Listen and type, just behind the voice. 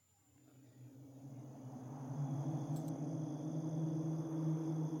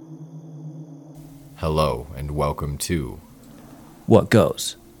Hello and welcome to What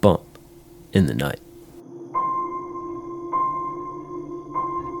Goes Bump in the Night.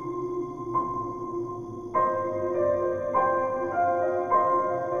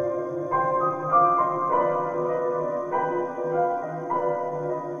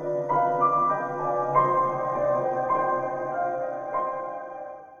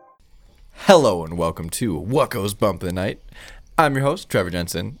 Hello and welcome to What Goes Bump in the Night. I'm your host, Trevor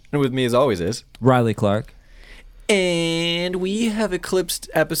Jensen, and with me as always is Riley Clark. And we have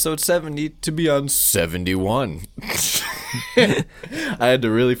eclipsed episode 70 to be on 71. I had to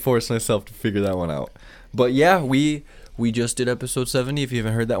really force myself to figure that one out. But yeah, we just did episode 70. If you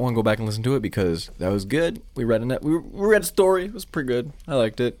haven't heard that one, go back and listen to it because that was good. We read we read a story. It was pretty good. I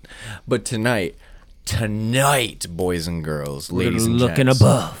liked it. But tonight, boys and girls, ladies and looking gents,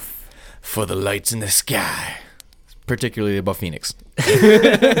 above. for the lights in the sky, particularly above Phoenix.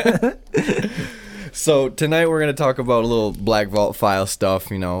 So tonight we're going to talk about a little Black Vault file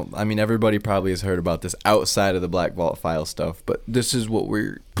stuff, you know. I mean, everybody probably has heard about this outside of the Black Vault file stuff, but this is what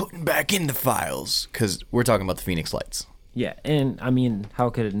we're putting back in the files because we're talking about the Phoenix Lights. Yeah, and I mean, how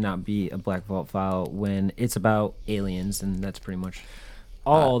could it not be a Black Vault file when it's about aliens, and that's pretty much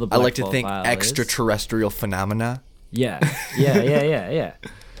all the Black I like to Vault think file extraterrestrial phenomena. Yeah.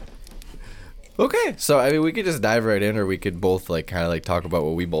 Okay, so I mean, we could just dive right in, or we could both kind of talk about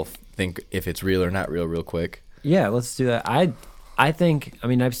what we both think, if it's real or not real quick. Yeah, let's do that. I think, I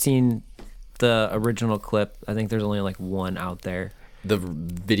mean, I've seen the original clip. I think there's only one out there. The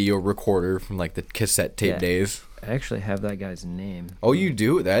video recorder from the cassette tape days. I actually have that guy's name. Oh, you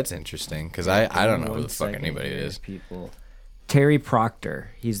do? That's interesting, because I don't know who the fuck anybody is. People. Terry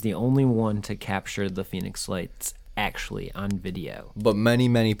Proctor. He's the only one to capture the Phoenix Lights actually on video. But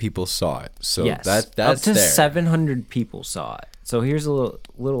many people saw it. So yes. that's up to there. 700 people saw it. So here's a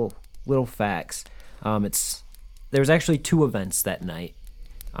little facts. There was actually two events that night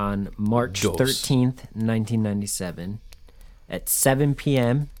on March 13th, 1997 at 7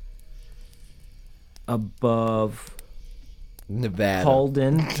 p.m. above Nevada,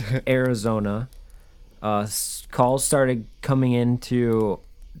 Paulden, Arizona. Calls started coming into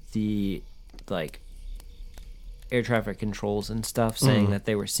the air traffic controls and stuff saying that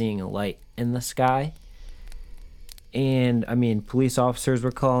they were seeing a light in the sky. And I mean, police officers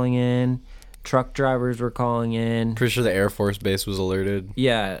were calling in, truck drivers were calling in. Pretty sure the Air Force Base was alerted.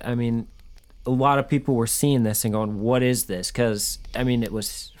 Yeah, I mean, a lot of people were seeing this and going, what is this? Because, I mean, it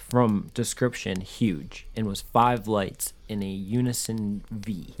was, from description, huge. And was 5 lights in a unison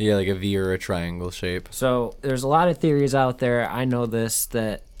V. Yeah, like a V or a triangle shape. So there's a lot of theories out there. I know this,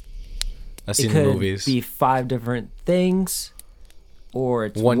 that I've seen it could movies. be 5 different things, or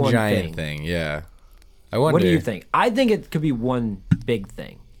it's one giant thing. Yeah. I wonder. What do you think? I think it could be one big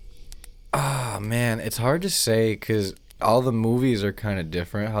thing. Oh, man. It's hard to say because all the movies are kind of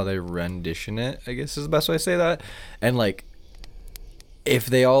different how they rendition it, I guess is the best way to say that. And, if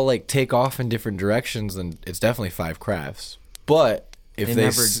they all, take off in different directions, then it's definitely 5 crafts. But if they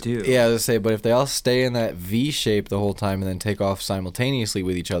never do. Yeah, I was gonna say, but if they all stay in that V shape the whole time and then take off simultaneously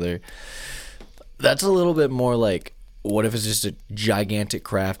with each other, that's a little bit more what if it's just a gigantic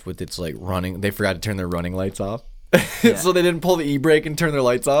craft with its running? They forgot to turn their running lights off, Yeah. so they didn't pull the e-brake and turn their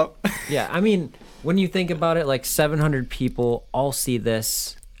lights off. Yeah, I mean, when you think about it, 700 people all see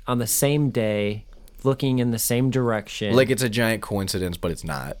this on the same day, looking in the same direction. It's a giant coincidence, but it's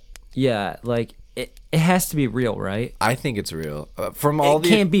not. Yeah, it has to be real, right? I think it's real. It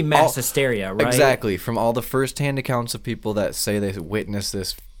can't be mass hysteria, right? Exactly. From all the first-hand accounts of people that say they witnessed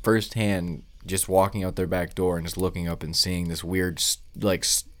this firsthand, just walking out their back door and just looking up and seeing this weird,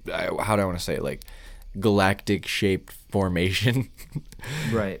 how do I want to say it, galactic-shaped formation.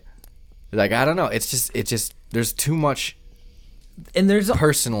 Right. I don't know. It's just there's too much. And there's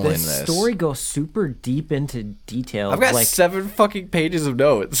personal in this. The story goes super deep into detail. I've got 7 fucking pages of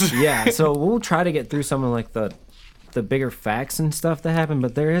notes. Yeah, so we'll try to get through some of the bigger facts and stuff that happen,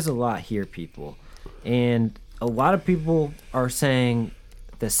 but there is a lot here, people. And a lot of people are saying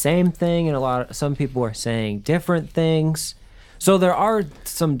the same thing, and some people are saying different things. So there are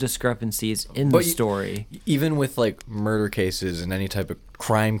some discrepancies in the story. Even with murder cases and any type of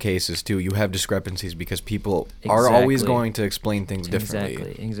crime cases too, you have discrepancies because people are always going to explain things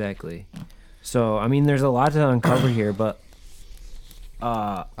differently. Exactly. So I mean, there's a lot to uncover here, but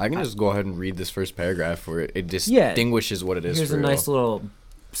I can just go ahead and read this first paragraph where it distinguishes what it is. Here's for a nice little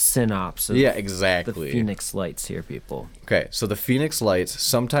synopsis of Yeah, the exactly. Phoenix Lights here, people. Okay, so the Phoenix Lights,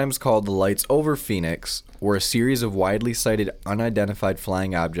 sometimes called the Lights over Phoenix, were a series of widely sighted unidentified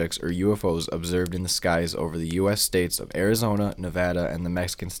flying objects or UFOs observed in the skies over the U.S. states of Arizona, Nevada, and the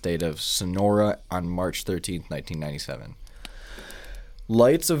Mexican state of Sonora on March 13, 1997.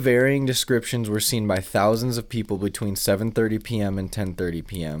 Lights of varying descriptions were seen by thousands of people between 7:30 p.m. and 10:30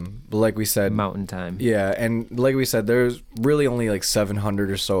 p.m. But like we said, Mountain time. yeah, and like we said, there's really only like 700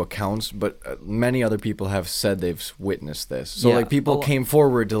 or so accounts, but many other people have said they've witnessed this. So Yeah, like people came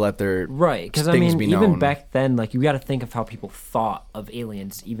forward to let their Right, because things be even known. back then, like, you got to think of how people thought of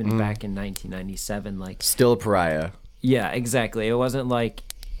aliens, even back in 1997. Like, Still a pariah. yeah, exactly. It wasn't like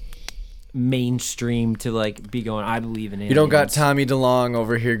mainstream to like be going, I believe in aliens. You don't got Tommy DeLonge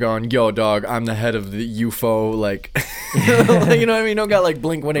over here going, "Yo, dog, I'm the head of the UFO." Like, you know what I mean? You don't got like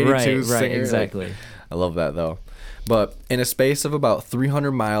Blink 182 Right, singer. exactly. Like, I love that though. But in a space of about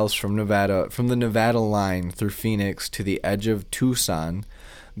 300 miles from the Nevada line through Phoenix to the edge of Tucson,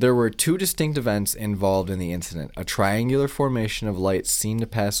 there were two distinct events involved in the incident: a triangular formation of lights seen to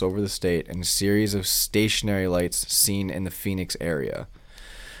pass over the state, and a series of stationary lights seen in the Phoenix area.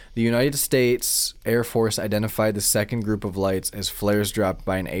 The United States Air Force identified the second group of lights as flares dropped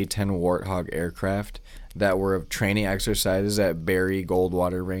by an A-10 Warthog aircraft that were of training exercises at Berry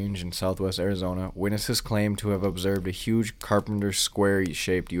Goldwater Range in southwest Arizona. Witnesses claim to have observed a huge Carpenter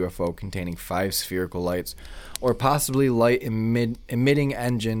square-shaped UFO containing 5 spherical lights, or possibly light emitting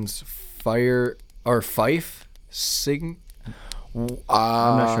engines. Fife Sig. I'm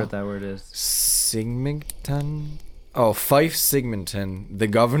not sure what that word is. Sigmington? Oh, Fife Sigmington, the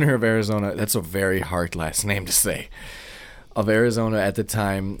governor of Arizona. That's a very hard last name to say. Of Arizona at the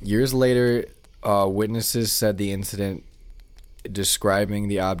time. Years later, witnesses said the incident, describing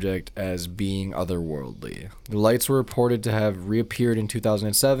the object as being otherworldly. The lights were reported to have reappeared in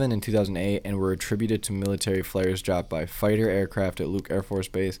 2007 and 2008 and were attributed to military flares dropped by fighter aircraft at Luke Air Force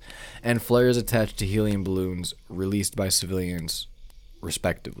Base and flares attached to helium balloons released by civilians,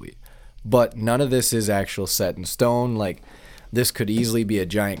 respectively. But none of this is actual set in stone. Like, this could easily be a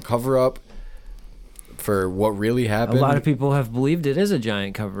giant cover-up for what really happened. A lot of people have believed it is a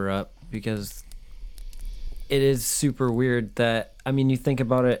giant cover-up because it is super weird that, I mean, you think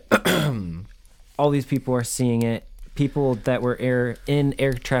about it, all these people are seeing it. People that were in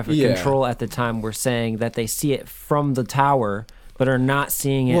air traffic control at the time were saying that they see it from the tower, but are not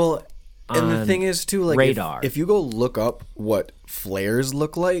seeing it. Well, and the thing is, too, like, radar. If you go look up what flares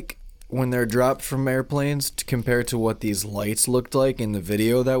look like when they're dropped from airplanes compared to what these lights looked like in the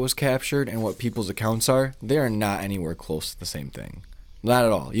video that was captured and what people's accounts are, they are not anywhere close to the same thing. Not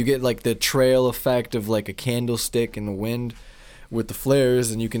at all. You get like the trail effect of like a candlestick in the wind with the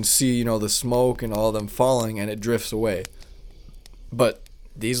flares, and you can see, you know, the smoke and all of them falling, and it drifts away. But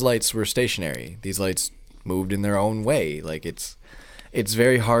these lights were stationary. These lights moved in their own way. Like, it's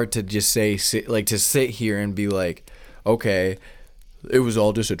very hard to just to sit here and be like, okay, it was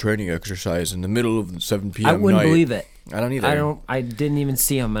all just a training exercise in the middle of the 7 p.m. I wouldn't night. believe it. I don't either. I didn't even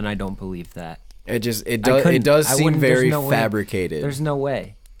see them, and I don't believe that. It does seem very fabricated. There's no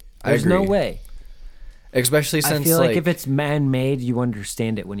way. I There's no agree. way. Especially since I feel like if it's man-made, you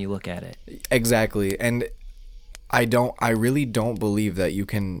understand it when you look at it. Exactly. And I really don't believe that you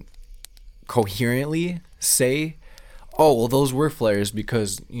can coherently say, oh, well, those were flares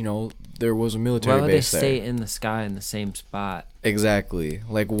because, you know, there was a military Why would they base there. stay in the sky in the same spot? Exactly.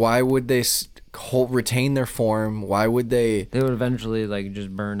 Like, why would they retain their form? Why would they? They would eventually like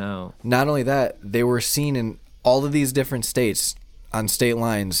just burn out. Not only that, they were seen in all of these different states on state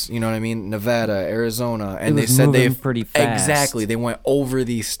lines. You know what I mean? Nevada, Arizona, and It they was said moving they've pretty fast. Exactly. They went over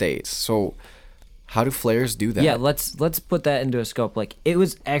these states. So, how do flares do that? Yeah, let's put that into a scope. Like, it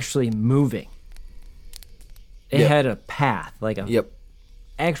was actually moving. It Yep. had a path, like a Yep.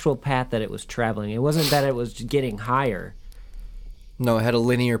 actual path that it was traveling. It wasn't that it was getting higher. No, it had a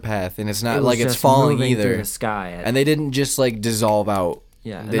linear path, and it's not It was like it's just falling moving either. through the sky. And they didn't just like dissolve out.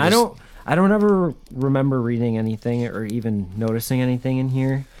 Yeah, They and just- I don't ever remember reading anything or even noticing anything in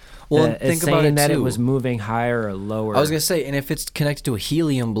here. Well, that think is about saying it that it too. was moving higher or lower. I was gonna say, and if it's connected to a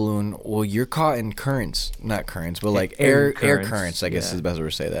helium balloon, well, you're caught in currents, not currents, but like Air air currents, currents. I guess yeah. is the best way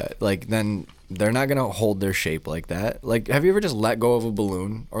to say that. Like, then they're not gonna hold their shape like that. Like, have you ever just let go of a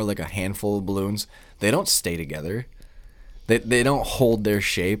balloon or like a handful of balloons? They don't stay together. They don't hold their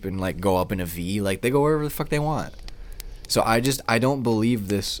shape and like go up in a V. Like, they go wherever the fuck they want. So I don't believe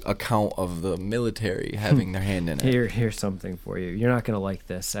this account of the military having their hand in it. Here's something for you. You're not gonna like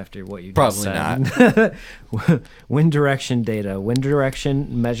this after what you Probably just said. Not. Wind direction data. Wind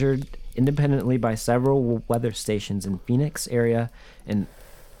direction measured independently by several weather stations in Phoenix area and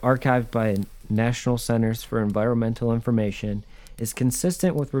archived by National Centers for Environmental Information, is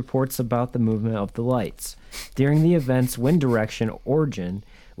consistent with reports about the movement of the lights. During the event's wind direction origin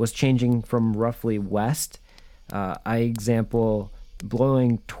was changing from roughly west, example,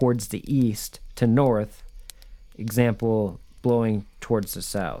 blowing towards the east, to north, example, blowing towards the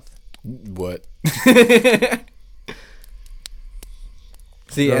south. What?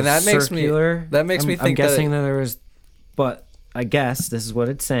 See, and that makes circular, me think I'm guessing that there was, but I guess this is what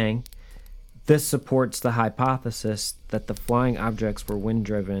it's saying. This supports the hypothesis that the flying objects were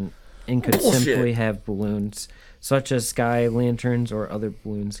wind-driven and could simply have balloons, such as sky lanterns or other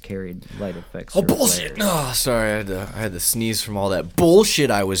balloons carried light effects. Oh, bullshit! Oh, sorry, I had to sneeze from all that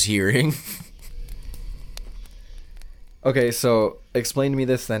bullshit I was hearing. Okay, so explain to me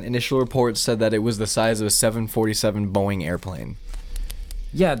this then. Initial reports said that it was the size of a 747 Boeing airplane.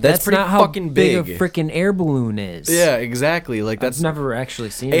 Yeah, that's pretty not how fucking big a big. freaking air balloon is. Yeah, exactly. Like that's I've never actually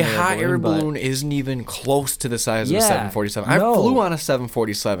seen a an hot air but- balloon isn't even close to the size of a Yeah, 747. no. I flew on a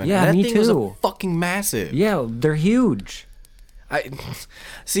 747. Yeah, and that me thing was too. fucking massive. Yeah, they're huge. I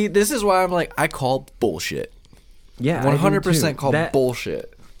see. This is why I'm like I call bullshit. Yeah, I do 100% too. call That-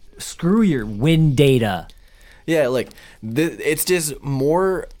 bullshit. Screw your wind data. Yeah, like it's just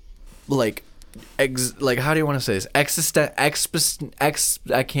more like like how do you want to say this?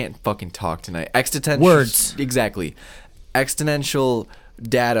 I can't fucking talk tonight. Existential Words. Exactly. Exponential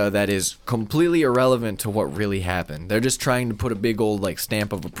data that is completely irrelevant to what really happened. They're just trying to put a big old like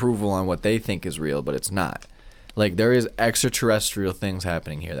stamp of approval on what they think is real, but it's not. Like there is extraterrestrial things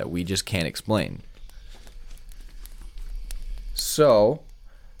happening here that we just can't explain. So,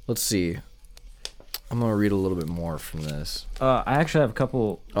 let's see. I'm gonna read a little bit more from this. I actually have a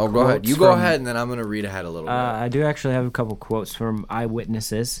couple. Oh, go ahead. quotes You go from- ahead, and then I'm gonna read ahead a little bit. I do actually have a couple quotes from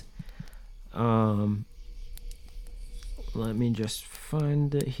eyewitnesses. Let me just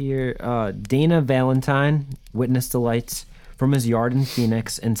find it here. Dana Valentine witnessed the lights from his yard in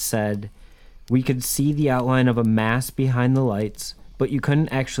Phoenix and said, "We could see the outline of a mass behind the lights, but you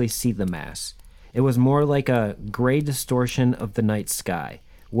couldn't actually see the mass. It was more like a gray distortion of the night sky,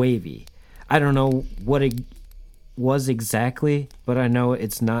 wavy. I don't know what it was exactly, but I know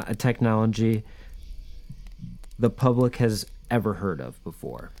it's not a technology the public has ever heard of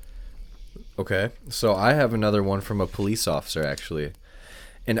before." Okay, so I have another one from a police officer, actually.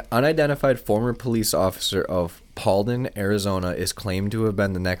 An unidentified former police officer of Paulden, Arizona, is claimed to have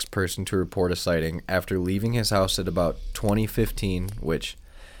been the next person to report a sighting after leaving his house at about 2015, which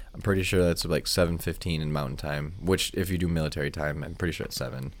I'm pretty sure that's like 7:15 in Mountain Time, which if you do military time, I'm pretty sure it's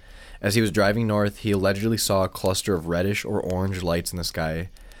 7. As he was driving north, he allegedly saw a cluster of reddish or orange lights in the sky,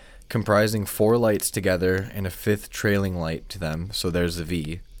 comprising 4 lights together and a 5th trailing light to them, so there's a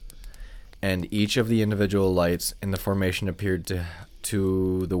V. And each of the individual lights in the formation appeared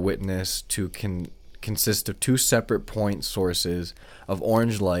to the witness to consist of 2 separate point sources of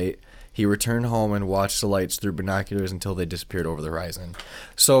orange light. He returned home and watched the lights through binoculars until they disappeared over the horizon.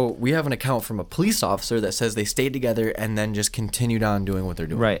 So we have an account from a police officer that says they stayed together and then just continued on doing what they're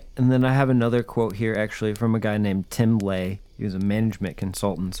doing. Right. And then I have another quote here actually from a guy named Tim Lay. He was a management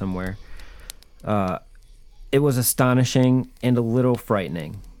consultant somewhere. It was astonishing and a little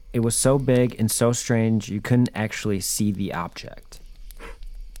frightening. It was so big and so strange you couldn't actually see the object.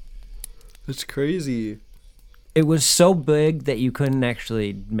 That's crazy. It was so big that you couldn't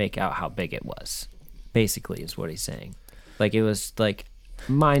actually make out how big it was. Basically is what he's saying. Like it was like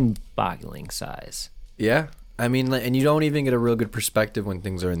mind-boggling size. Yeah. I mean, and you don't even get a real good perspective when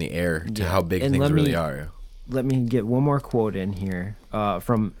things are in the air to how big And things really are. Let me get one more quote in here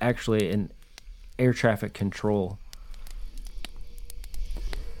from actually an air traffic control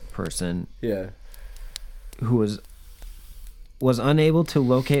person Yeah. who was unable to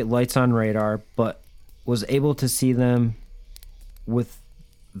locate lights on radar, but was able to see them with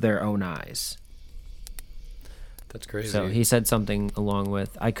their own eyes. That's crazy. So he said something along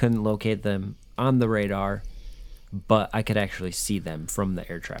with, "I couldn't locate them on the radar, but I could actually see them from the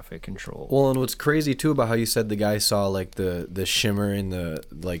air traffic control." Well, and what's crazy too about how you said the guy saw like the shimmer in the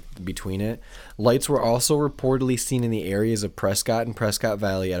like between it, lights were also reportedly seen in the areas of Prescott and Prescott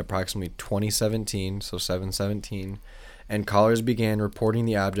Valley at approximately 2017, so 7/17, and callers began reporting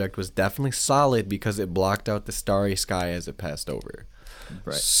the object was definitely solid because it blocked out the starry sky as it passed over.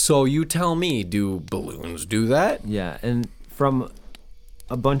 Right. So you tell me, do balloons do that? Yeah, and from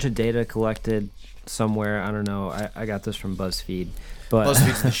a bunch of data collected somewhere, I don't know, I got this from BuzzFeed, but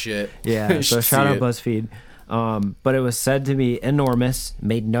BuzzFeed's the shit. yeah, You so should shout see out it. BuzzFeed. But it was said to be enormous,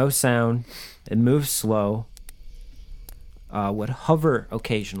 made no sound, it moved slow. would hover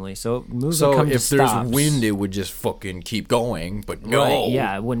occasionally. So it moves So would come if to there's stops. wind, it would just fucking keep going. But no. Right,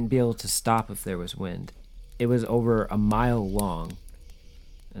 yeah, it wouldn't be able to stop if there was wind. It was over a mile long.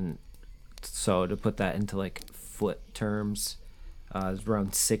 And so to put that into like foot terms, it's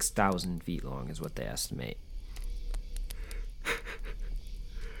around 6,000 feet long is what they estimate.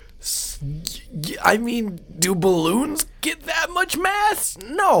 I mean, do balloons get that much mass?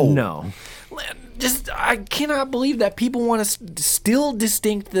 No. No. I cannot believe that people want to still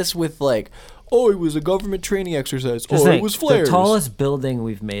distinct this with like, oh, it was a government training exercise. Just it think, was flares. the tallest building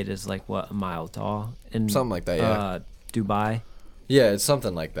we've made is like, what, a mile tall? In, Something like that, yeah. Dubai. Yeah, it's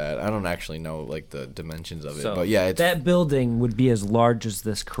something like that. I don't actually know like the dimensions of it, So but yeah, it's, that building would be as large as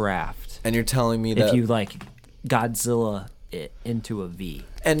this craft and you're telling me that if you like Godzilla it into a V.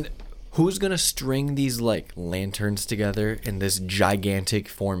 and who's gonna string these like lanterns together in this gigantic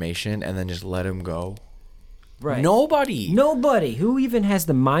formation and then just let them go? Right. Nobody. Nobody. Who even has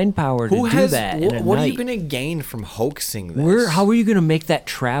the mind power to Who do has that in a what are you night? gonna gain from hoaxing this? How are you gonna make that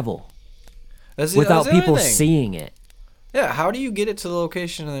travel That's without that's the people other thing. seeing it? Yeah, how do you get it to the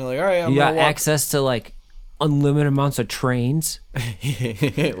location and they're like, all right, I'm You gonna got access to like unlimited amounts of trains.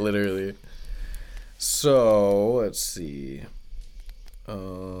 Literally. So let's see.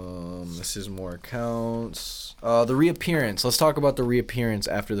 This is more accounts. The reappearance. Let's talk about the reappearance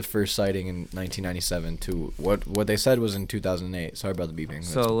after the first sighting in 1997 to what they said was in 2008. Sorry about the beeping.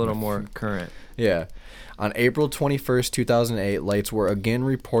 So a little more current. Yeah. On April 21st, 2008, lights were again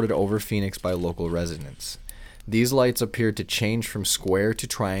reported over Phoenix by local residents. These lights appeared to change from square to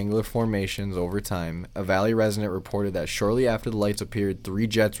triangular formations over time. A Valley resident reported that shortly after the lights appeared, 3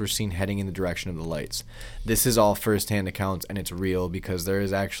 jets were seen heading in the direction of the lights. This is all first-hand accounts, and it's real because there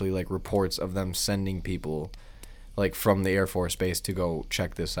is actually like reports of them sending people like from the Air Force Base to go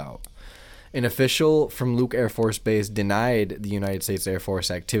check this out. An official from Luke Air Force Base denied the United States Air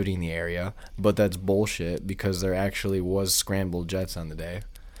Force activity in the area, but that's bullshit because there actually was scrambled jets on the day.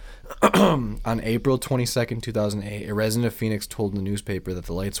 On April 22nd, 2008, a resident of Phoenix told the newspaper that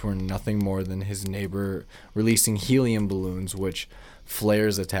the lights were nothing more than his neighbor releasing helium balloons, which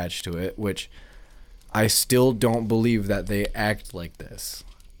flares attached to it, which I still don't believe that they act like this.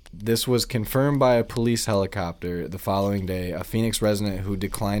 This was confirmed by a police helicopter the following day. A Phoenix resident who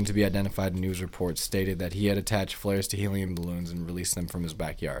declined to be identified in news reports stated that he had attached flares to helium balloons and released them from his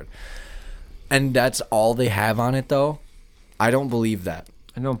backyard. And that's all they have on it, though? I don't believe that.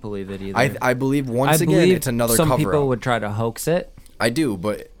 I don't believe it either. I believe once I again believe it's another some cover people up. would try to hoax it. I do,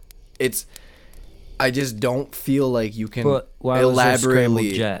 but I just don't feel like you can But why was there scrambled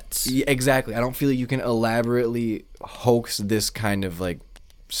elaborately jets? Yeah, exactly. I don't feel like you can elaborately hoax this kind of like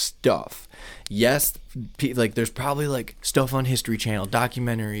stuff. Yes, like there's probably like stuff on History Channel,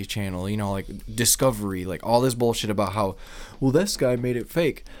 documentary channel, you know, like Discovery, like all this bullshit about how, well, this guy made it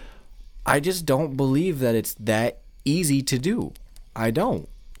fake. I just don't believe that it's that easy to do. I don't.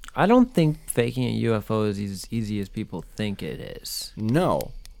 I don't think faking a UFO is as easy as people think it is.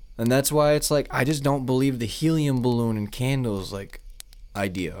 No. And that's why it's like, I just don't believe the helium balloon and candles like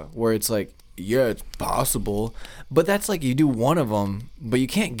idea where it's like, yeah, it's possible, but that's like you do one of them, but you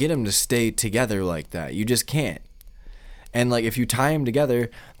can't get them to stay together like that. You just can't. And like if you tie them together,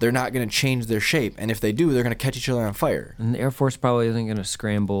 they're not going to change their shape, and if they do, they're going to catch each other on fire. And the Air Force probably isn't going to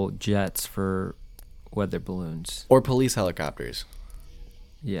scramble jets for weather balloons. Or police helicopters.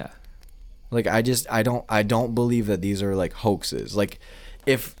 Yeah. Like I don't believe that these are like hoaxes. Like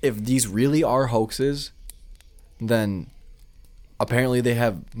if these really are hoaxes, then apparently they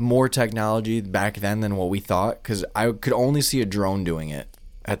have more technology back then than what we thought, because I could only see a drone doing it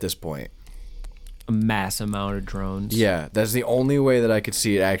at this point. A mass amount of drones. Yeah, that's the only way that I could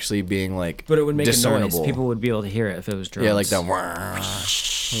see it actually being like But it would make a discernible. noise. People would be able to hear it if it was drones. Yeah, like that.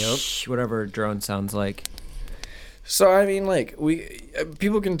 Yep. Whatever a drone sounds like. So I mean, like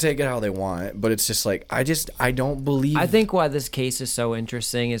people can take it how they want, but it's just like I don't believe. I think why this case is so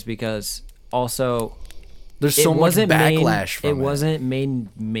interesting is because also there's so much backlash from it. It wasn't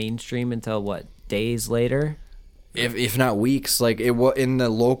mainstream until what, days later? If not weeks. Like it was in the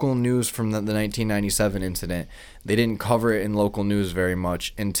local news from the 1997 incident. They didn't cover it in local news very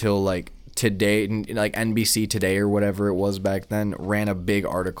much until like today, like NBC Today or whatever it was back then ran a big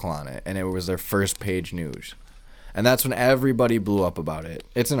article on it, and it was their first page news. And that's when everybody blew up about it.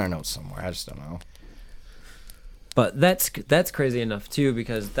 It's in our notes somewhere. I just don't know. But that's crazy enough too,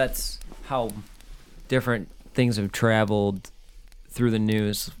 because that's how different things have traveled through the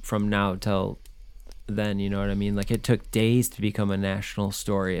news from now till then. You know what I mean? Like it took days to become a national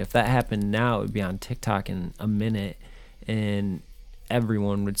story. If that happened now, it would be on TikTok in a minute, and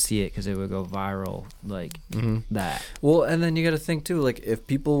everyone would see it because it would go viral like that. Well, and then you got to think too, like if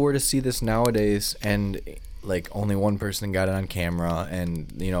people were to see this nowadays and like only one person got it on camera, and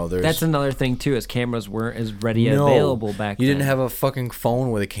there's That's another thing too, is cameras weren't as ready available back then. You didn't have a fucking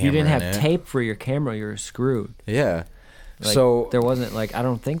phone with a camera. You didn't have in it. tape for your camera. You were screwed. Yeah. Like, so there wasn't like, I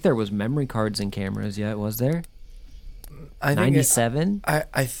don't think there was memory cards in cameras yet, was there? I think 97?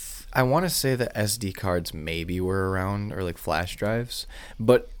 I want to say that SD cards maybe were around, or like flash drives,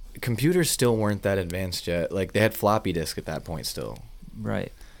 but computers still weren't that advanced yet. Like they had floppy disk at that point still.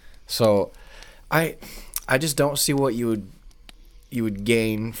 Right. So I just don't see what you would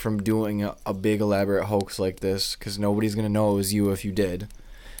gain from doing a big elaborate hoax like this, because nobody's going to know it was you if you did.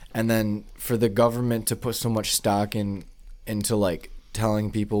 And then for the government to put so much stock into like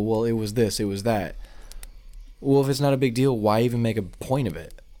telling people, well, it was this, it was that. Well, if it's not a big deal, why even make a point of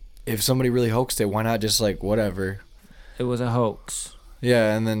it? If somebody really hoaxed it, why not just like whatever? It was a hoax.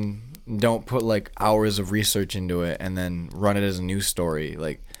 Yeah, and then don't put like hours of research into it and then run it as a news story.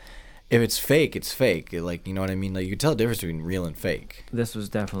 Like if it's fake, it's fake. Like, you know what I mean? Like you can tell the difference between real and fake. This was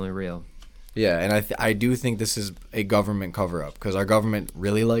definitely real. Yeah, and I do think this is a government cover-up, because our government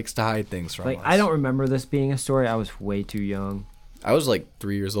really likes to hide things from us. I don't remember this being a story. I was way too young. I was like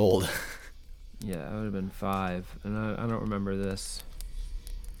 3 years old. Yeah, I would have been 5, and I don't remember this.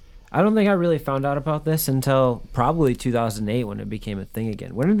 I don't think I really found out about this until probably 2008 when it became a thing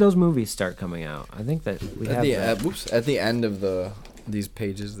again. When did those movies start coming out? I think that we have that. At the end of these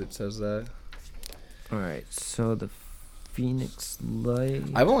pages that says that. All right, so the Phoenix Light.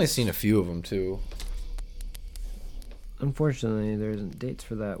 I've only seen a few of them too. Unfortunately, there isn't dates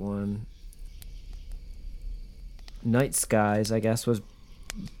for that one. Night Skies, I guess, was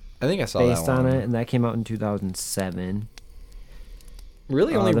I think I saw based that one. on it, and that came out in 2007.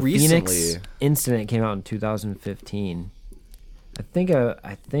 Really, only the recently. Phoenix Incident came out in 2015. I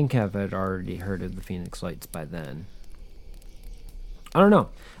think I've had already heard of the Phoenix Lights by then. I don't know.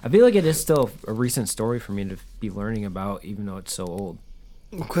 I feel like it is still a recent story for me to be learning about, even though it's so old.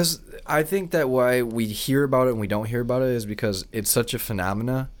 Because I think that why we hear about it and we don't hear about it is because it's such a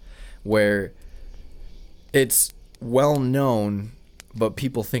phenomena where it's well known, but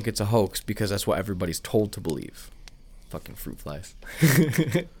people think it's a hoax because that's what everybody's told to believe. Fucking fruit flies.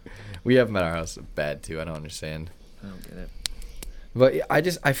 We have them at our house bad too. I don't understand. I don't get it. But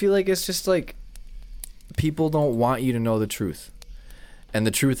I feel like it's just like people don't want you to know the truth. And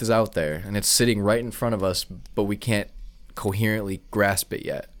the truth is out there, and it's sitting right in front of us, but we can't coherently grasp it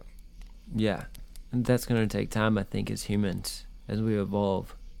yet. Yeah. And that's going to take time, I think, as humans. As we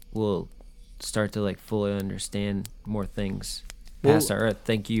evolve, we'll start to like fully understand more things past our Earth.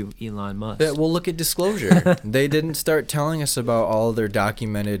 Thank you, Elon Musk. Yeah, well, look at disclosure. They didn't start telling us about all their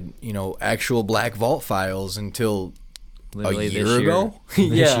documented, actual Black Vault files until Literally a year ago.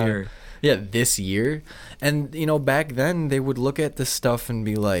 This year. Yeah, this year. And, back then they would look at this stuff and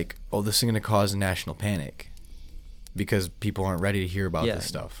be like, oh, this is going to cause a national panic because people aren't ready to hear about this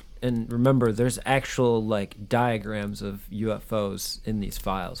stuff. And remember, there's actual like diagrams of UFOs in these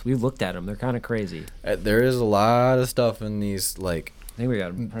files. We looked at them. They're kind of crazy. There is a lot of stuff in these like I think we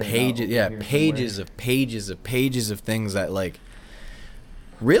got pages. Yeah, pages of pages of things that like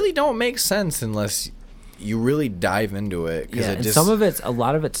really don't make sense unless you really dive into it. Yeah, and a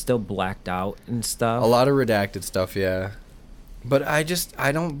lot of it's still blacked out and stuff. A lot of redacted stuff, yeah. But I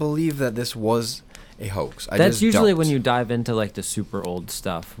don't believe that this was a hoax. That's usually when you dive into like the super old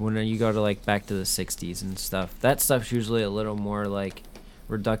stuff. When you go to like back to the 60s and stuff. That stuff's usually a little more like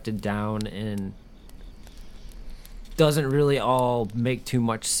reducted down and doesn't really all make too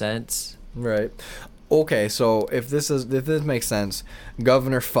much sense. Right. Okay, so if this makes sense,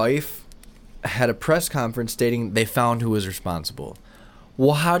 Governor Fife had a press conference stating they found who was responsible.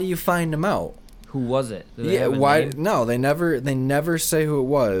 Well, how do you find them out? Who was it? Why? No, they never say who it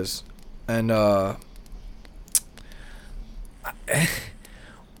was. And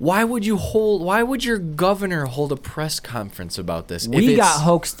why would your governor hold a press conference about this? We got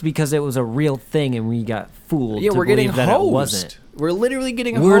hoaxed because it was a real thing and we got fooled. Yeah, we're getting that hosed. It wasn't. We're literally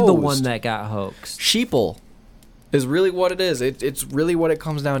getting hosed. We're the one that got hoaxed. Sheeple is really what it is. It's really what it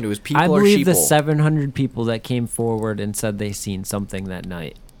comes down to is people are sheeple. I believe the 700 people that came forward and said they seen something that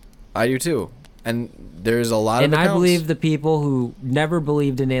night. I do too. And there's a lot of accounts. And I believe the people who never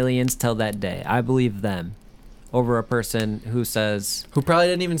believed in aliens till that day. I believe them over a person who says... Who probably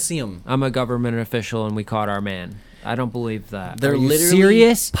didn't even see him. I'm a government official and we caught our man. I don't believe that. They're literally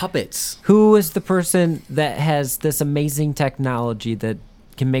serious? Puppets. Who is the person that has this amazing technology that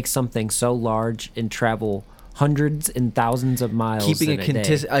can make something so large and travel hundreds and thousands of miles keeping in a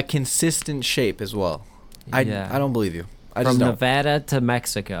day? a consistent shape as well? I don't believe you. I From just don't. Nevada to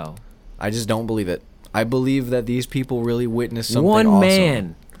Mexico. I just don't believe it. I believe that these people really witnessed something One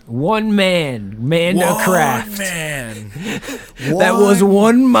awesome. man, manned a craft man. that was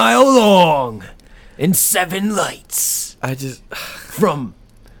 1 mile long and 7 lights I just... from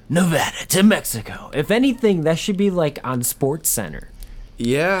Nevada to Mexico. If anything, that should be like on Sports Center.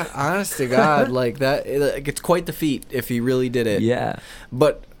 Yeah, honest to God, like that, it's quite the feat if he really did it. Yeah.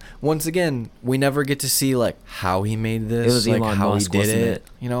 But once again, we never get to see like how he made this, It was like Elon how Musk, he did wasn't it. it?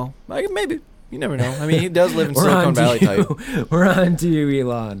 You know, like maybe you never know. I mean, he does live in We're Silicon on Valley to type. you. We're on to you,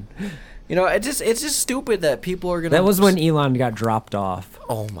 Elon. You know, it's just stupid that people are gonna. That was when Elon got dropped off.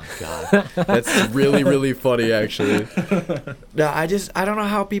 Oh my God, that's really really funny actually. No, I don't know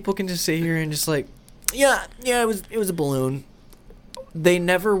how people can just sit here and just like, yeah, it was a balloon. They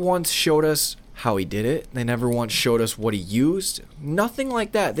never once showed us how he did it. They never once showed us what he used. Nothing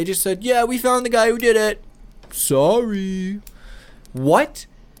like that. They just said, yeah, we found the guy who did it. Sorry. What?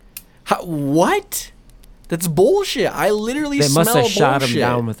 What? That's bullshit. I literally They smell must have shot him bullshit.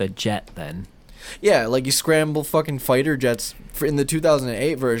 down with a jet then. Yeah, like you scramble fucking fighter jets in the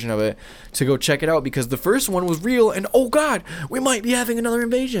 2008 version of it to go check it out because the first one was real and oh God, we might be having another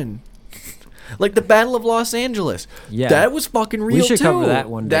invasion. Like the Battle of Los Angeles. Yeah. That was fucking real should too. cover that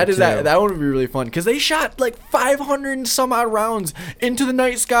one day, too. That one would be really fun because they shot like 500 and some odd rounds into the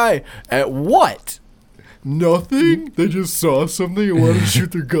night sky. At what? Nothing? They just saw something and wanted to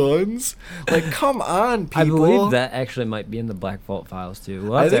shoot their guns? Like, come on, people. I believe that actually might be in the Black Vault files too.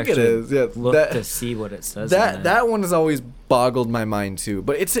 We'll have I to think it actually is. Yeah, look to see what it says. That one has always boggled my mind too.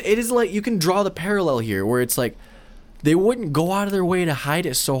 But it is like you can draw the parallel here where it's like they wouldn't go out of their way to hide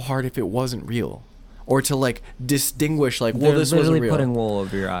it so hard if it wasn't real. Or to like distinguish like, well, They're this wasn't literally real. putting wool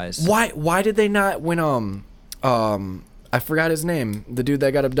over your eyes. Why did they not when I forgot his name, the dude that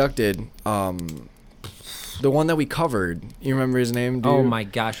got abducted, the one that we covered. You remember his name, dude? Oh my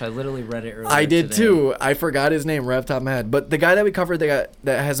gosh, I literally read it earlier. I did today. too. I forgot his name right off the top of my head. But the guy that we covered that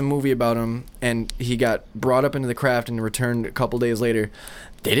has a movie about him, and he got brought up into the craft and returned a couple days later.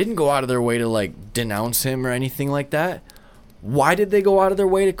 They didn't go out of their way to like denounce him or anything like that. Why did they go out of their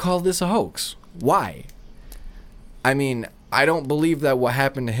way to call this a hoax? Why? I mean, I don't believe that what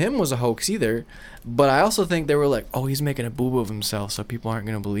happened to him was a hoax either. But I also think they were like, oh, he's making a boo-boo of himself, so people aren't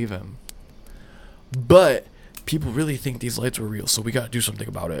going to believe him. But people really think these lights were real, so we got to do something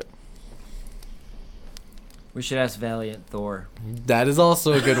about it. We should ask Valiant Thor. That is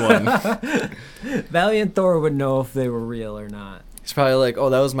also a good one. Valiant Thor would know if they were real or not. He's probably like,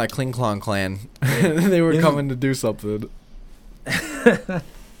 oh, that was my Kling Klong clan. They were coming to do something.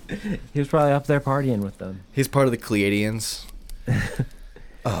 He was probably up there partying with them. He's part of the Pleiadians.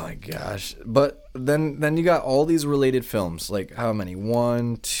 Oh my gosh. But then you got all these related films. Like how many?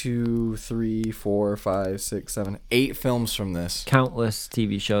 1, 2, 3, 4, 5, 6, 7, 8 films from this. Countless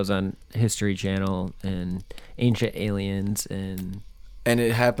TV shows on History Channel and Ancient Aliens and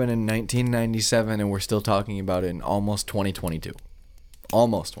it happened in 1997 and we're still talking about it in almost 2022.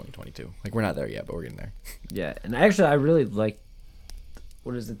 Almost 2022. Like we're not there yet, but we're getting there. yeah. And actually, I really like.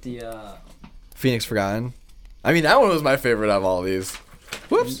 What is it? Phoenix Forgotten. I mean, that one was my favorite of all these.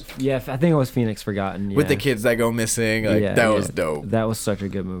 Whoops. Yeah, I think it was Phoenix Forgotten. Yeah. With the kids that go missing. Like that was dope. That was such a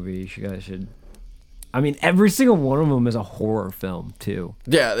good movie. You guys should. I mean, every single one of them is a horror film too.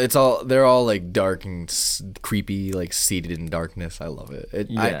 Yeah, they're all like dark and creepy, like seated in darkness. I love it.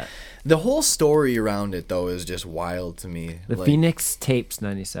 The whole story around it though is just wild to me. The like, Phoenix Tapes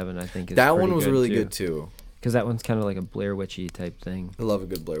 '97, I think, is that pretty one was good really too. good too. Because that one's kind of like a Blair Witchy type thing. I love a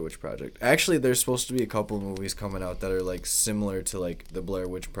good Blair Witch Project. Actually, there's supposed to be a couple of movies coming out that are like similar to like the Blair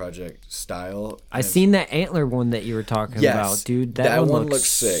Witch Project style. I seen that antler one that you were talking Yes, about, dude. that one looks looks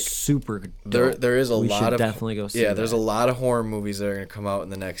sick. Super dope. There is a we lot should of definitely go see. Yeah, there's a that. lot of horror movies that are gonna come out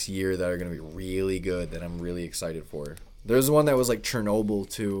in the next year that are gonna be really good that I'm really excited for. There's one that was like Chernobyl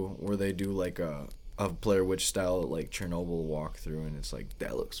too, where they do like a Blair Witch style like Chernobyl walkthrough, and it's like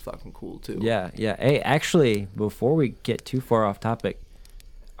that looks fucking cool too. Yeah. Hey, actually, before we get too far off topic,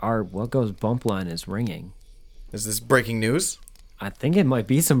 our What Goes Bump line is ringing. Is this breaking news? I think it might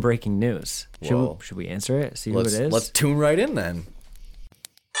be some breaking news. Whoa. Should we answer it? See who it is? Let's tune right in then.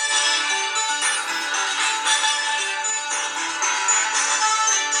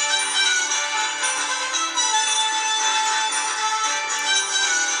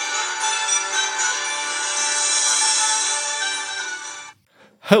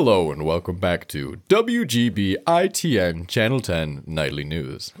 Hello and welcome back to WGBITN Channel 10 Nightly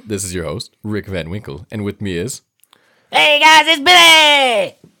News. This is your host, Rick Van Winkle, and with me is... Hey guys, it's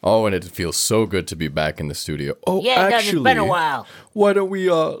Billy! Oh, and it feels so good to be back in the studio. Oh, Yeah, it does. actually, It's been a while. why don't we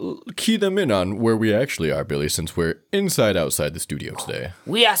key them in on where we actually are, Billy, since we're outside the studio today.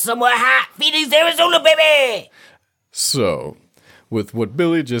 We are somewhere hot. Phoenix, Arizona, baby. So, with what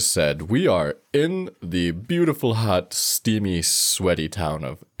Billy just said, we are in the beautiful, hot, steamy, sweaty town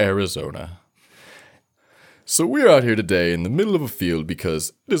of Arizona. So we're out here today in the middle of a field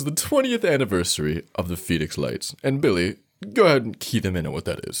because it is the 20th anniversary of the Phoenix Lights. And Billy, go ahead and key them in on what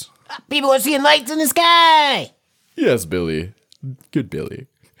that is. People are seeing lights in the sky. Yes, Billy. Good Billy.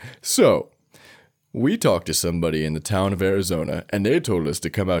 So, we talked to somebody in the town of Arizona, and they told us to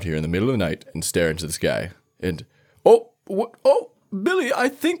come out here in the middle of the night and stare into the sky. And, oh, Billy, I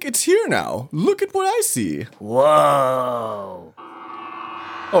think it's here now. Look at what I see. Whoa.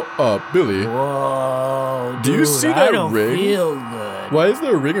 Oh, Billy. Whoa. Do you dude, see that I don't ring? feel good. Why is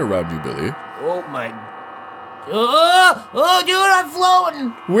there a ring around you, Billy? Oh, my. Oh, dude, I'm floating.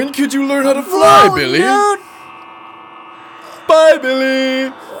 When could you learn how to fly, Floating, Billy? dude. Bye,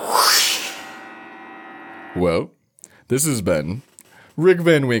 Billy. Well, this has been Rick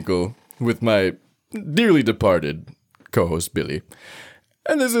Van Winkle with my dearly departed co-host, Billy.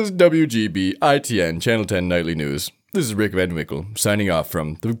 And this is WGB ITN Channel 10 Nightly News. This is Rick Van Winkle signing off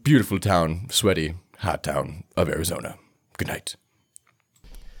from the beautiful town, sweaty, hot town of Arizona. Good night.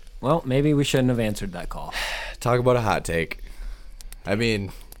 Well, maybe we shouldn't have answered that call. Talk about a hot take. I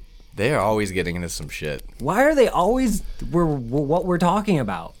mean, they are always getting into some shit. Why are they always what we're talking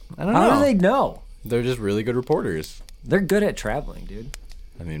about? I don't How know. do they know? They're just really good reporters. They're good at traveling, dude.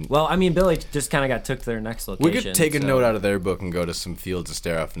 I mean, Well, I mean, Billy just kind of got took to their next location. we could take a so- note out of their book and go to some fields and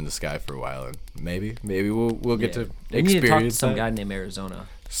stare off into the sky for a while, and maybe we'll get Yeah. to We need to talk to experience some that. guy named Arizona.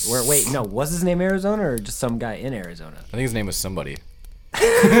 Wait, no, was his name Arizona or just some guy in Arizona? I think his name was somebody.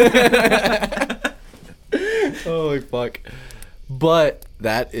 Holy fuck. But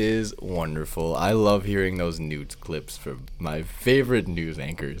that is wonderful. I love hearing those news clips from my favorite news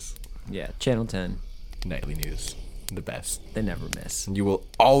anchors. Yeah, Channel 10. Nightly news. The best. They never miss. You will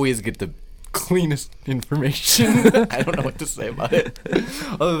always get the cleanest information. I don't know what to say about it.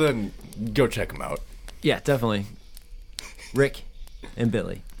 Other than go check them out. Yeah, definitely. Rick and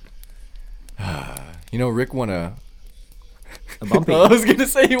Billy. You know, Rick won a Bumpy. I was gonna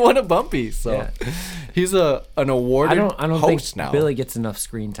say he won a bumpy, so Yeah. he's an awarded I don't host think now. Billy gets enough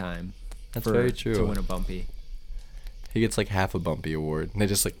screen time. That's very true. To win a Bumpy. He gets like half a bumpy award, and they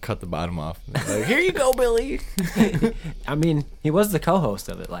just like cut the bottom off. And they're like, here you go, Billy. I mean, he was the co-host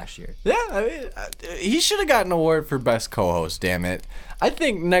of it last year. Yeah, I mean, he should have gotten an award for best co-host. Damn it! I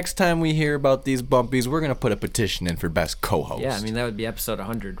think next time we hear about these bumpies, we're gonna put a petition in for best co-host. Yeah, I mean that would be episode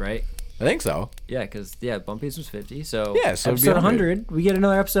 100, right? I think so. Yeah, because Bumpies was 50, so Yeah, so it'd be episode 100. 100, we get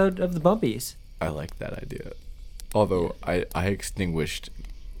another episode of the Bumpies. I like that idea. Although I extinguished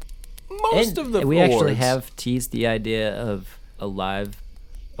most of the we awards. actually have teased the idea of a live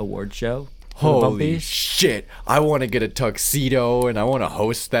award show. for the Holy Bumpies. shit! I want to get a tuxedo and I want to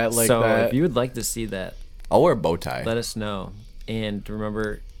host that like so that. if you would like to see that, I'll wear a bow tie. let us know. And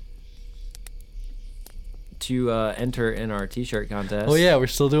remember to enter in our t-shirt contest. Oh yeah, we're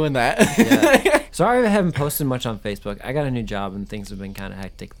still doing that. Yeah. Sorry I haven't posted much on Facebook. I got a new job and things have been kind of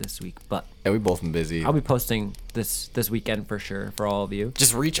hectic this week, but Yeah, we both been busy. I'll be posting this weekend for sure for all of you.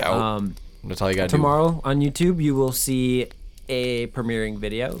 Just reach out. That's all you gotta Tomorrow on YouTube you will see a premiering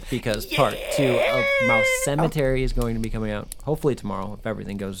video because part 2 of Mouse Cemetery is going to be coming out hopefully tomorrow if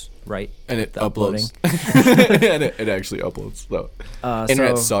everything goes right. do. And it the uploading. uploads. And it actually uploads. So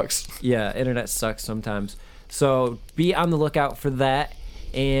internet so- sucks. Yeah, internet sucks sometimes. So be on the lookout for that.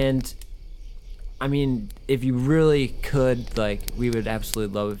 And I mean, if you really could, like, we would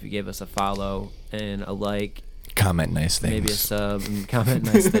absolutely love if you gave us a follow and a like, Comment nice things. maybe a sub, and comment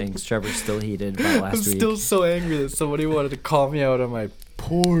nice things. Trevor's still heated about I'm last week. still so angry that somebody wanted to call me out on my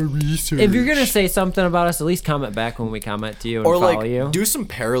poor research. If you're gonna say something about us, at least comment back when we comment to you and or follow like you. do some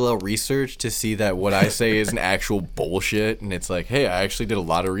parallel research to see that what I say is an actual bullshit, and it's like, hey, I actually did a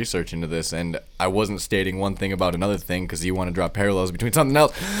lot of research into this, and I wasn't stating one thing about another thing because you want to draw parallels between something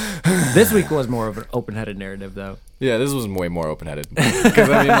else. This week was more of an open-headed narrative, though. Yeah, this was way more open-headed because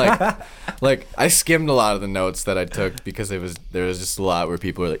I mean, like I skimmed a lot of the notes that I took because there was just a lot where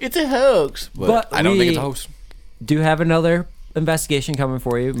people were like, it's a hoax, but I don't think it's a hoax. Do have another investigation coming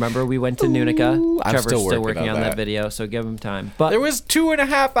for you. Remember, we went to Nunica. I'm Trevor's still still working working on on that that. video, so give him time. But There was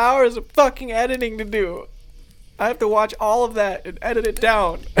 2.5 hours of fucking editing to do. I have to watch all of that and edit it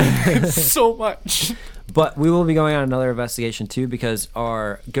down. It's so much. But we will be going on another investigation too because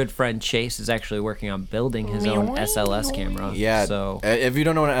our good friend Chase is actually working on building his own SLS camera. Yeah. So If you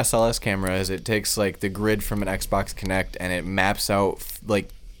don't know what an SLS camera is, it takes like the grid from an Xbox Kinect and it maps out like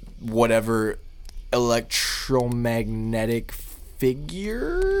whatever electromagnetic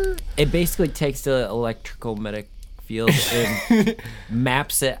figure. It basically takes the electrical magnetic field and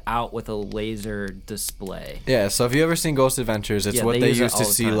maps it out with a laser display. Yeah, so if you ever seen Ghost Adventures, it's what they use it use to all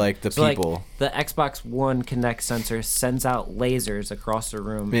the see time. like the So, people the Xbox One Kinect sensor sends out lasers across the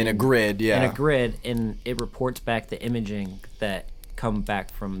room in a grid. Yeah, in a grid, and it reports back the imaging that come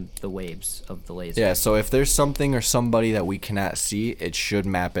back from the waves of the laser. Yeah, so if there's something or somebody that we cannot see, it should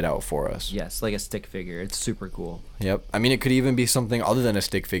map it out for us. Yes, like a stick figure. It's super cool. Yep. I mean, it could even be something other than a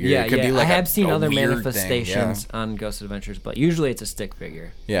stick figure. Yeah, it could yeah. be like I have a seen other weird manifestations thing. on Ghost Adventures, but usually it's a stick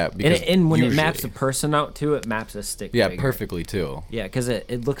figure. Yeah, And, because and when it maps a usually- person out too, it maps a stick yeah, figure. perfectly too. Yeah, because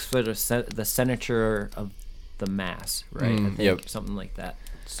it looks for the signature of the mass, right? I think yep. something like that.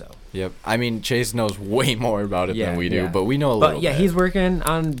 So. Yep. I mean, Chase knows way more about it than we do, yeah. but we know a little But yeah, bit. he's working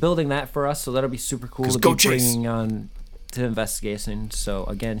on building that for us, so that'll be super cool 'Cause to go be Chase! bringing on to investigation. So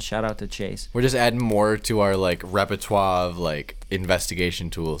again, shout out to Chase. We're just adding more to our like repertoire of like investigation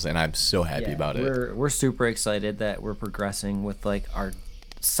tools, and I'm so happy about it. We're super excited that we're progressing with like our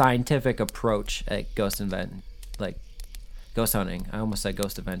scientific approach at ghost hunting. I almost said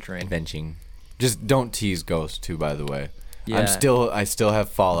ghost adventuring. Benching. Just don't tease Ghost too, by the way. Yeah. I still have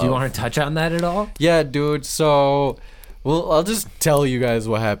Fallout. Do you want to touch on that at all? Yeah, dude. So, well, I'll just tell you guys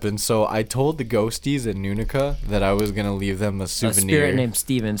what happened. So I told the ghosties at Nunica that I was gonna leave them a A souvenir, spirit named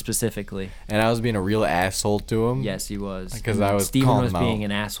Steven specifically. and I was being a real asshole to them. Yes, he was. Because And I was Steven calling was him being out.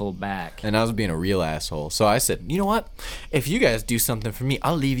 an asshole back. And I was being a real asshole. So I said, you know what? If you guys do something for me,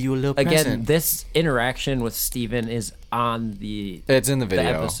 I'll leave you a little Again, present. this interaction with Steven is on the It's in the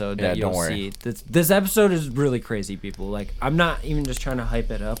video. episode Yeah, that you'll don't worry. see. This episode is really crazy, people. Like, I'm not even just trying to hype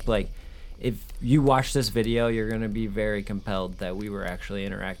it up. Like, if you watch this video, you're gonna be very compelled that we were actually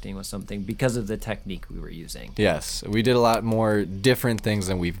interacting with something because of the technique we were using. Yes, we did a lot more different things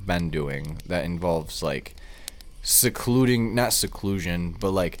than we've been doing. That involves like not seclusion,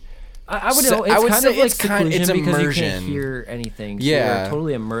 but like I would So- know it's I would kind say of like it's kind- seclusion it's because you immersion. can't hear anything. So Yeah. you're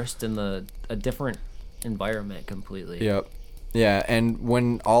totally immersed in a different environment completely. Yep. Yeah, and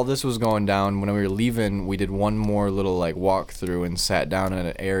when all this was going down, when we were leaving, we did one more little like walkthrough and sat down in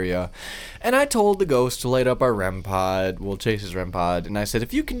an area. And I told the ghost to light up our REM pod, well, Chase's REM pod, and I said,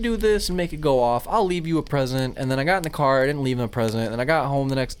 if you can do this and make it go off, I'll leave you a present. And then I got in the car, I didn't leave him a present, and I got home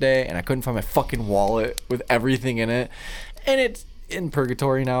the next day, and I couldn't find my fucking wallet with everything in it. And it's in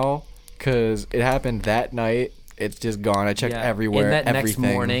purgatory now, because it happened that night. It's just gone. I checked everywhere, And that everything.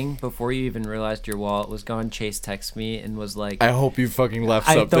 next morning, before you even realized your wallet was gone, Chase texted me and was like, I hope you fucking left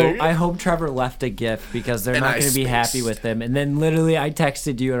something. I hope Trevor left a gift because they're And not I going to be happy spaced. with him. And then literally I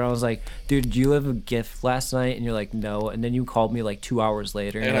texted you and I was like, dude, did you leave a gift last night? And you're like, no. And then you called me like 2 hours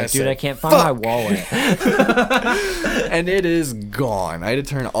later and And you're I like, dude, said, I can't find my "Fuck." wallet. And it is gone. I had to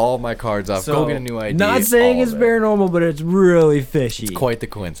turn all my cards off. Go get a new ID. Not saying all it's of it. paranormal, but it's really fishy. It's quite the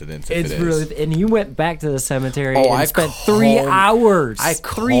coincidence. If It's it is. really, and you went back to the cemetery Oh, and I spent combed- 3 hours. I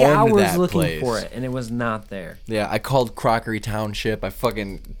 3 combed hours that looking place. for it, and it was not there. Yeah, I called Crockery Township. I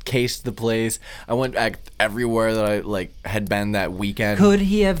fucking cased the place. I went back everywhere that I like had been that weekend. Could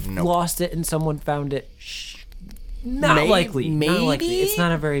he have Nope. lost it and someone found it? Not likely. Not likely. maybe? It's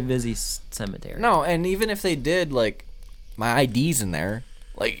not a very busy cemetery. No, and even if they did, like, my ID's in there.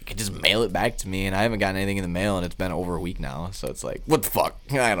 Like, you could just mail it back to me, and I haven't gotten anything in the mail, and it's been over a week now. So it's like, what the fuck?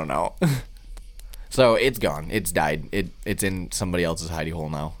 I don't know. So it's gone. It's died. It's in somebody else's hidey hole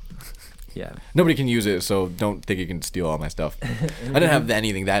now. Yeah. Nobody can use it, so don't think you can steal all my stuff. I didn't have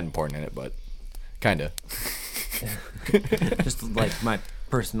anything that important in it, but kinda. Just like my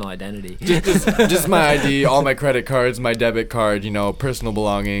personal identity. Just my ID, all my credit cards, my debit card, personal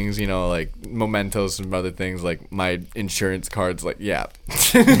belongings, like mementos and other things, like my insurance cards, like, yeah.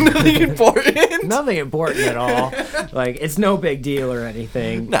 Nothing important. Nothing important at all. Like, it's no big deal or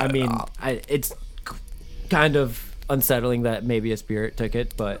anything. Not I at mean, all. it's kind of unsettling that maybe a spirit took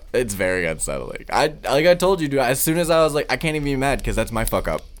it, but It's very unsettling. I told you, dude, as soon as I was like, I can't even be mad because that's my fuck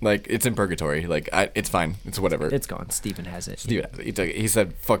up. Like, it's in purgatory. Like, it's fine. It's whatever. it's gone. Steven has it. Dude, he took it. He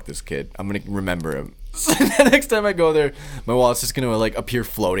said, "Fuck this kid. I'm gonna remember him." So the next time I go there, my wallet's just gonna like appear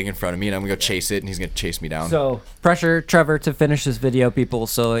floating in front of me, and I'm gonna go chase it, and he's gonna chase me down. So, pressure Trevor to finish this video, people,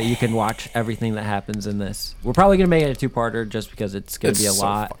 so that you can watch everything that happens in this. We're probably going to make it a 2-parter just because it's going to be a so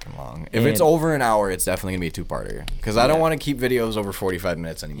lot. fucking long. If it's And- over an hour, it's definitely gonna be a 2-parter because I don't want to keep videos over 45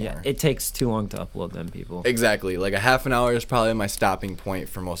 minutes anymore. Yeah, it takes too long to upload them, people. Exactly. Like a half an hour is probably my stopping point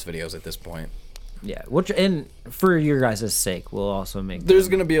for most videos at this point. Yeah, which and for your guys' sake, we'll also make. There's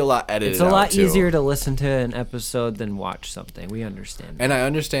gonna be a lot edited. It's a lot out, too. easier to listen to an episode than watch something. We understand. And I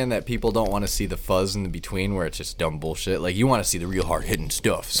understand that people don't want to see the fuzz in the between where it's just dumb bullshit. Like, you want to see the real hard hitting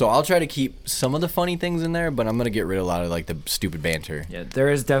stuff. So I'll try to keep some of the funny things in there, but I'm gonna get rid of a lot of like the stupid banter. Yeah,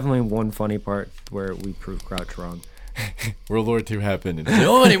 there is definitely one funny part where we prove Crouch wrong. World War II happened in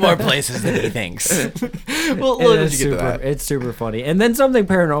so many more places than he thinks. Well, we'll It's get to super, that. it's super funny. And then something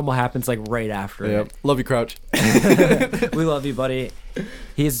paranormal happens like right after Yep. it. Love you, Crouch. We love you, buddy.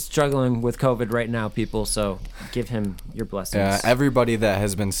 He's struggling with COVID right now, people, so give him your blessings. Yeah, everybody that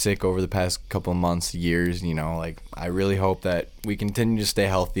has been sick over the past couple months, years, you know, like, I really hope that we continue to stay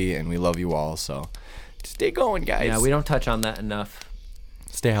healthy, and we love you all, so stay going, guys. Yeah, we don't touch on that enough.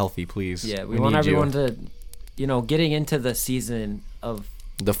 Stay healthy, please. Yeah, we want need you. everyone to, getting into the season of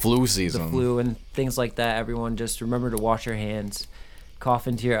The flu the season. flu and things like that, everyone just remember to wash your hands, cough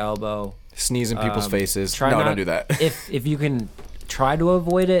into your elbow. Sneeze in people's faces. Try No, not- don't do that. If you can try to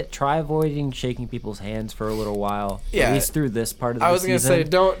avoid it, try avoiding shaking people's hands for a little while. Yeah. At least through this part of the I was season. gonna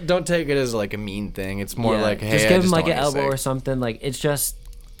say, don't take it as like a mean thing. It's more Yeah, like, hey, just I give them just like don't an wanna get elbow or sick. something. Like, it's just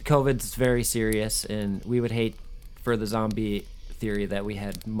COVID's very serious, and we would hate for the zombie theory that we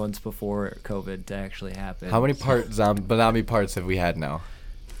had months before COVID to actually happen. How many zombie parts have we had now?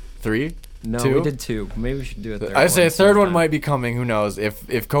 3? No, 2? we did 2. Maybe we should do a third. I say a third one sometime. might be coming. Who knows? If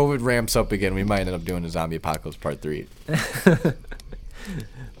COVID ramps up again, we might end up doing a zombie apocalypse part 3.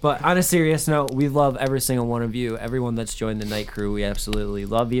 But on a serious note, we love every single one of you. Everyone that's joined the night crew, we absolutely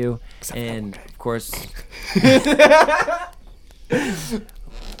love you. And of course,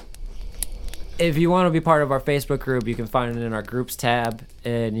 if you want to be part of our Facebook group, you can find it in our groups tab,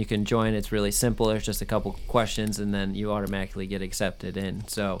 and you can join. It's really simple. There's just a couple questions, and then you automatically get accepted in.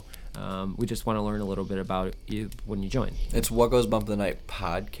 So we just want to learn a little bit about you when you join. It's What Goes Bump the Night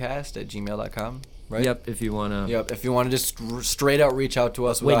podcast at gmail.com, right? Yep, if you want to. Yep. If you want to just straight out reach out to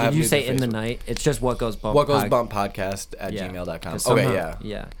us. Wait, without did having you to say do in the Facebook. night? It's just What Goes Bump. What Goes Bump podcast at gmail.com. 'Cause Okay, somehow-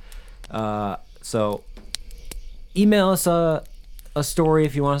 yeah. Yeah. So email us a story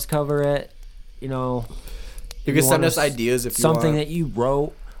if you want us to cover it. You know, if You can send want us ideas if you something want. that you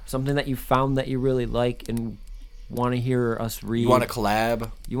wrote, something that you found that you really like and want to hear us read. You want to collab?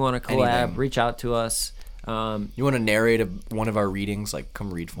 You want to collab? anything. Reach out to us. You want to narrate one of our readings? Like,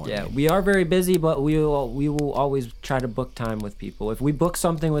 come read for Yeah, me. we are very busy, but we will always try to book time with people. If we book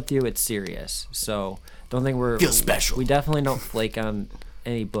something with you, it's serious. So don't think we're Feel special. We definitely don't flake on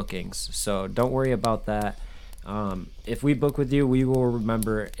any bookings, so don't worry about that. If we book with you, we will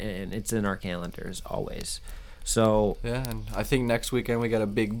remember, and it's in our calendars always. So Yeah, and I think next weekend we got a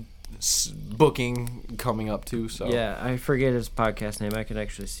big booking coming up too. So yeah, I forget his podcast name. I can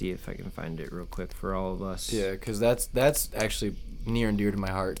actually see if I can find it real quick for all of us. Yeah, because that's actually near and dear to my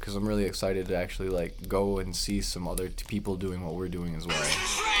heart because I'm really excited to actually like go and see some other people doing what we're doing as well.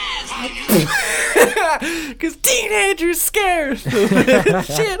 Because teenagers scare the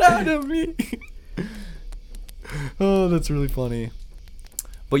shit out of me. Oh, that's really funny.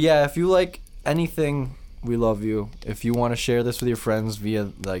 But yeah, if you like anything, we love you. If you want to share this with your friends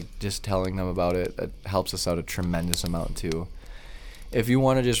via like just telling them about it, that helps us out a tremendous amount too. If you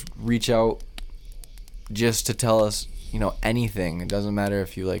want to just reach out just to tell us, anything. It doesn't matter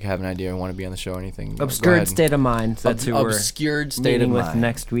if you like have an idea and want to be on the show or anything. Go Obscured ahead. State of Mind. That's who we're Obscured State meeting of with Mind.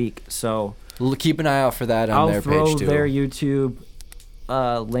 next week. So Keep an eye out for that on I'll their throw page too. their YouTube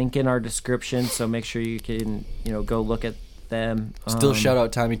link in our description, so make sure you can go look at them. Still shout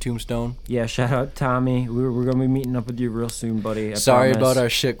out Tommy Tombstone. Yeah, shout out Tommy. We're gonna be meeting up with you real soon, buddy. I Sorry promise. about our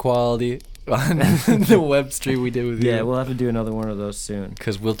shit quality on the web stream we did with you. Yeah, we'll have to do another one of those soon.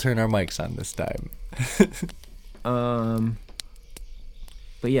 Because we'll turn our mics on this time. But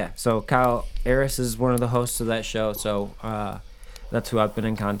yeah, so Kyle Aris is one of the hosts of that show, so that's who I've been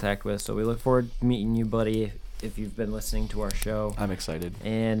in contact with. So we look forward to meeting you, buddy, if you've been listening to our show. I'm excited.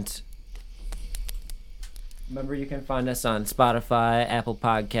 And remember, you can find us on Spotify, Apple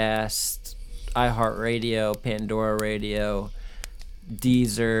Podcasts, iHeartRadio, Pandora Radio,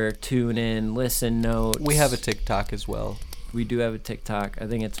 Deezer, TuneIn, Listen Notes. We have a TikTok as well. We do have a TikTok. I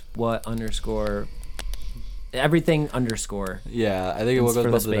think it's everything underscore. Yeah, I think it will It's go for the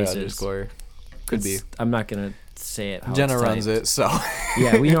above the spaces. underscore. Could be. I'm not gonna say it. How Jenna it's runs typed. it, so.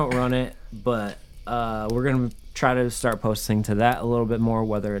 Yeah, we don't run it, but we're gonna try to start posting to that a little bit more.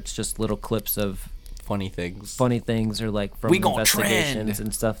 Whether it's just little clips of Funny things. funny things or like from We gon' investigations trend.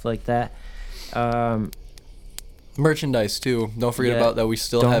 and stuff like that. Merchandise too. Don't forget Yeah, about that. We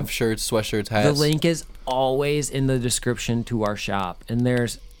still don't- have shirts, sweatshirts, The hats. link is always in the description to our shop, and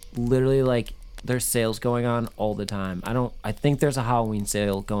there's literally like there's sales going on all the time. I think there's a Halloween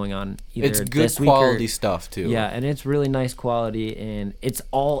sale going on either It's good this week quality or, stuff too. Yeah, and it's really nice quality, and it's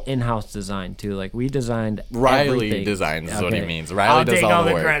all in-house design too. Like we designed Riley everything. designs is what he Okay. means. Riley I'll does take all all the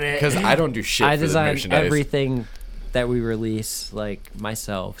the work credit. because I don't do shit I for the designed merchandise. everything that we release, like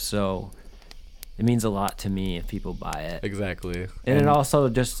myself. So it means a lot to me if people buy it. Exactly. And it also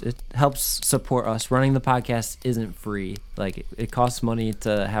just it helps support us. Running the podcast isn't free. Like it costs money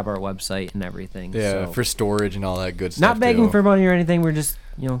to have our website and everything. Yeah, so. for storage and all that good stuff. Not begging too. for money or anything. We're just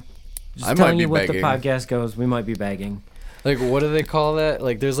I might telling be you what begging. the podcast goes. We might be begging. Like, what do they call that?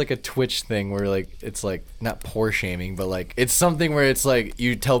 Like, there's like a Twitch thing where like it's like not poor shaming, but like it's something where it's like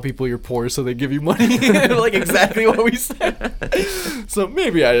you tell people you're poor so they give you money. Like exactly what we said. So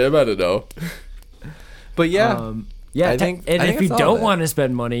maybe I am. I don't know. But yeah, Yeah, I think- and I if think you it's all don't that. want to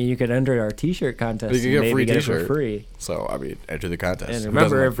spend money, you could enter our T-shirt contest. You could and get a maybe free get it T-shirt. for free. so I mean, enter the contest. And Who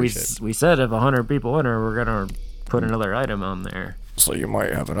remember, doesn't if appreciate it? we said if 100 people enter, we're gonna put another item on there. So you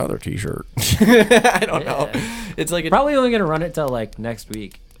might have another T-shirt. I don't know. It's like Probably only gonna run it till like next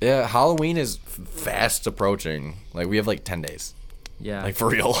week. yeah, Halloween is fast approaching. Like we have like 10 days. Yeah. Like for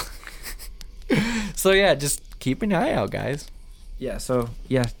real. So yeah, just keep an eye out, guys. Yeah, so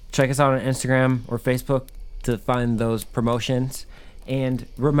check us out on Instagram or Facebook to find those promotions. And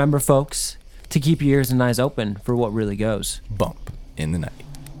remember, folks, to keep your ears and eyes open for what really goes. Bump in the night.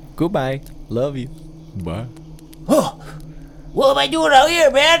 Goodbye. Love you. Bye. Oh, what am I doing out here,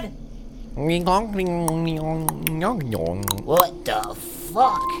 man? What the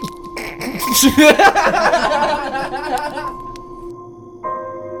fuck?